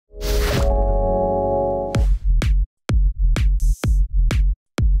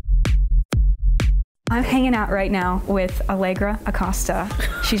hanging out right now with Allegra Acosta.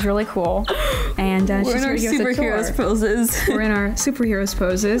 She's really cool. And we're in our superheroes poses. We're in our superheroes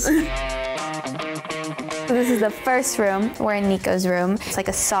poses. So this is the first room. We're in Nico's room. It's like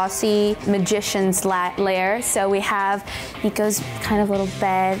a saucy magician's lair. So we have Nico's kind of little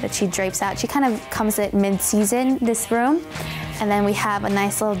bed that she drapes out. She kind of comes at mid-season, this room. And then we have a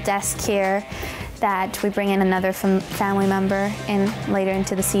nice little desk here that we bring in another family member in later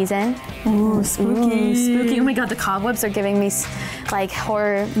into the season. Ooh, spooky. Ooh, spooky. Oh my God, the cobwebs are giving me like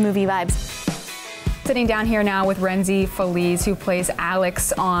horror movie vibes. Sitting down here now with Rhenzy Feliz, who plays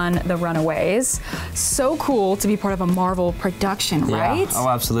Alex on The Runaways. So cool to be part of a Marvel production, right? Oh,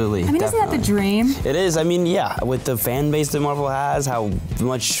 absolutely. I mean, definitely. isn't that the dream? It is. I mean, yeah, with the fan base that Marvel has, how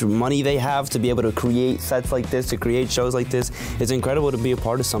much money they have to be able to create sets like this, to create shows like this, it's incredible to be a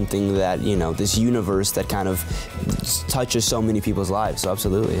part of something that, you know, this universe that kind of touches so many people's lives. So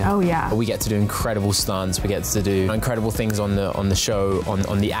absolutely, yeah. Oh, yeah. We get to do incredible stunts. We get to do incredible things on the show,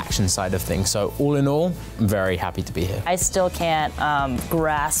 on the action side of things. So all in all, I'm very happy to be here. I still can't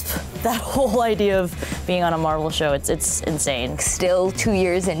grasp that whole idea of being on a Marvel show. It's insane. Still 2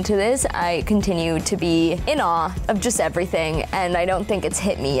 years into this, I continue to be in awe of just everything, and I don't think it's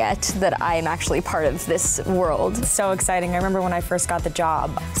hit me yet that I'm actually part of this world. It's so exciting. I remember when I first got the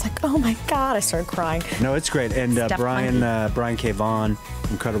job, I was like, oh my God, I started crying. No, it's great. And Brian K. Vaughan,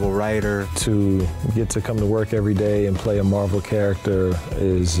 incredible writer. To get to come to work every day and play a Marvel character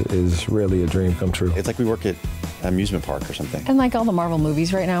is really a dream come true. It's like we work at an amusement park or something. And like all the Marvel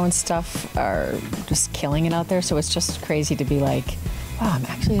movies right now and stuff are just killing it out there, so it's just crazy to be like, wow, I'm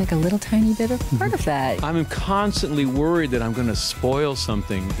actually like a little tiny bit of part of that. I'm constantly worried that I'm gonna spoil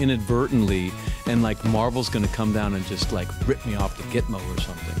something inadvertently and like Marvel's gonna come down and just like rip me off the Gitmo or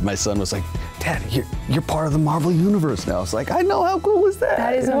something. My son was like, Dad, you're part of the Marvel universe now. It's like, I know, how cool is that?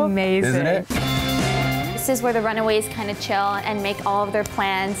 That is amazing. Isn't it? This is where the Runaways kind of chill and make all of their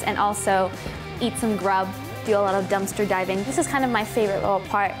plans and also eat some grub, do a lot of dumpster diving. This is kind of my favorite little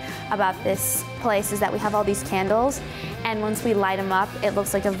part about this place is that we have all these candles, and once we light them up, it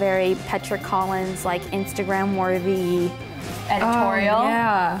looks like a very Petra Collins, like Instagram-worthy editorial. Oh,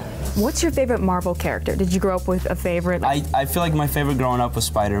 yeah. What's your favorite Marvel character? Did you grow up with a favorite? I feel like my favorite growing up was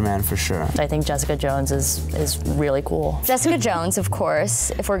Spider-Man for sure. I think Jessica Jones is really cool. Jessica Jones, of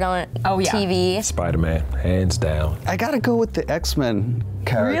course, if we're going TV. Spider-Man, hands down. I gotta go with the X-Men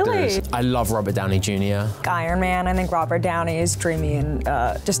characters. Really? I love Robert Downey Jr. Iron Man, I think Robert Downey is dreamy and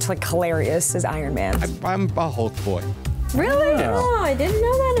just like hilarious as Iron Man. I'm a Hulk boy. Really? Yeah. Oh, I didn't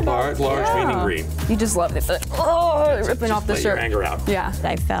know that about Large meaning green. You just loved it. Oh, ripping off the let shirt. your anger out. Yeah.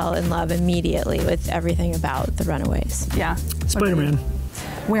 I fell in love immediately with everything about the Runaways. Yeah. Spider-Man.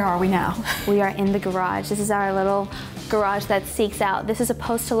 Where are we now? We are in the garage. This is our little garage that seeks out. This is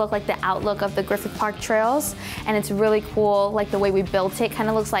supposed to look like the outlook of the Griffith Park trails, and it's really cool, like the way we built it. Kind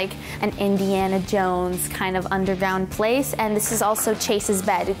of looks like an Indiana Jones kind of underground place. And this is also Chase's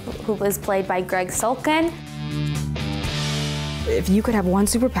bed, who was played by Gregg Sulkin. If you could have one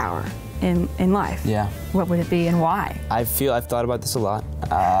superpower in life, Yeah. what would it be and why? I've thought about this a lot.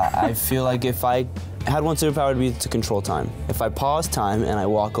 I feel like if I had one superpower, it would be to control time. If I pause time and I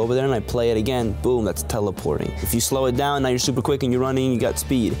walk over there and I play it again, boom, that's teleporting. If you slow it down, now you're super quick and you're running, you got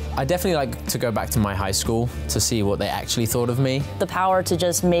speed. I definitely like to go back to my high school to see what they actually thought of me. The power to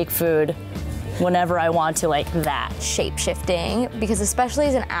just make food whenever I want to, like that. Shape-shifting, because especially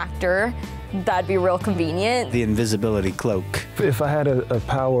as an actor, that'd be real convenient. The invisibility cloak. If I had a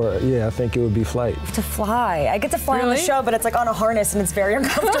power, yeah, I think it would be flight. To fly. I get to fly on the show, but it's like on a harness and it's very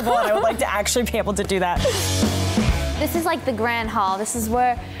uncomfortable, and I would like to actually be able to do that. This is like the grand hall. This is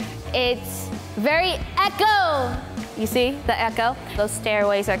where it's very echo. You see the echo? Those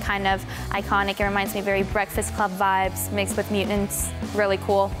stairways are kind of iconic. It reminds me very Breakfast Club vibes mixed with mutants. Really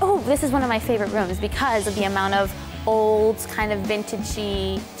cool. Oh, this is one of my favorite rooms because of the amount of old, kind of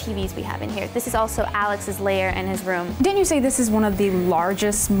vintagey TVs we have in here. This is also Alex's lair in his room. Didn't you say this is one of the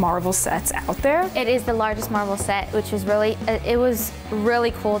largest Marvel sets out there? It is the largest Marvel set, which was really, it was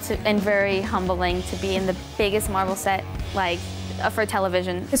really cool and very humbling to be in the biggest Marvel set, like, for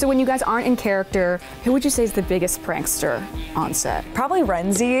television. So when you guys aren't in character, who would you say is the biggest prankster on set? Probably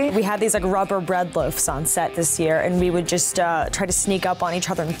Rhenzy. We had these like rubber bread loaves on set this year, and we would just try to sneak up on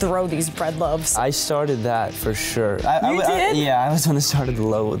each other and throw these bread loaves. I started that for sure. You did? Yeah, I was when it started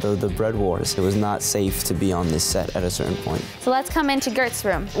the bread wars. It was not safe to be on this set at a certain point. So let's come into Gert's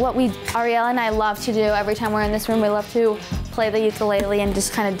room. What Ariela and I love to do every time we're in this room, we love to play the ukulele and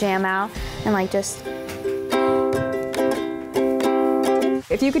just kind of jam out and like just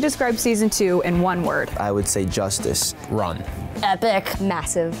If you could describe season 2 in one word. I would say justice. Run. Epic.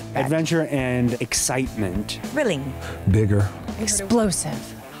 Massive. Adventure and excitement. Thrilling. Bigger.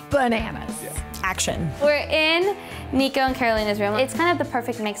 Explosive. Bananas. Action. We're in Nico and Carolina's room. It's kind of the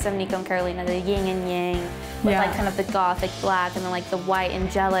perfect mix of Nico and Carolina, the yin and yang, with like kind of the gothic black and then like the white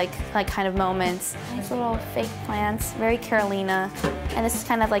angelic like kind of moments. These little fake plants, very Carolina. And this is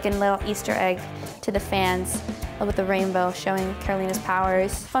kind of like a little Easter egg to the fans with the rainbow showing Carolina's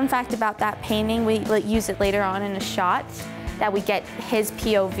powers. Fun fact about that painting, we use it later on in a shot that we get his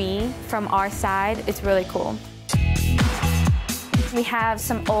POV from our side. It's really cool. We have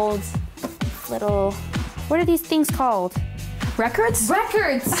some old little, what are these things called? Records?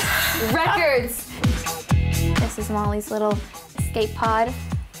 Records! Records! This is Molly's little escape pod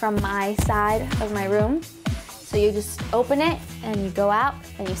from my side of my room. So you just open it and you go out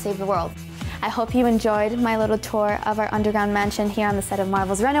and you save the world. I hope you enjoyed my little tour of our underground mansion here on the set of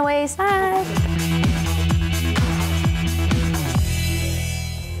Marvel's Runaways. Bye!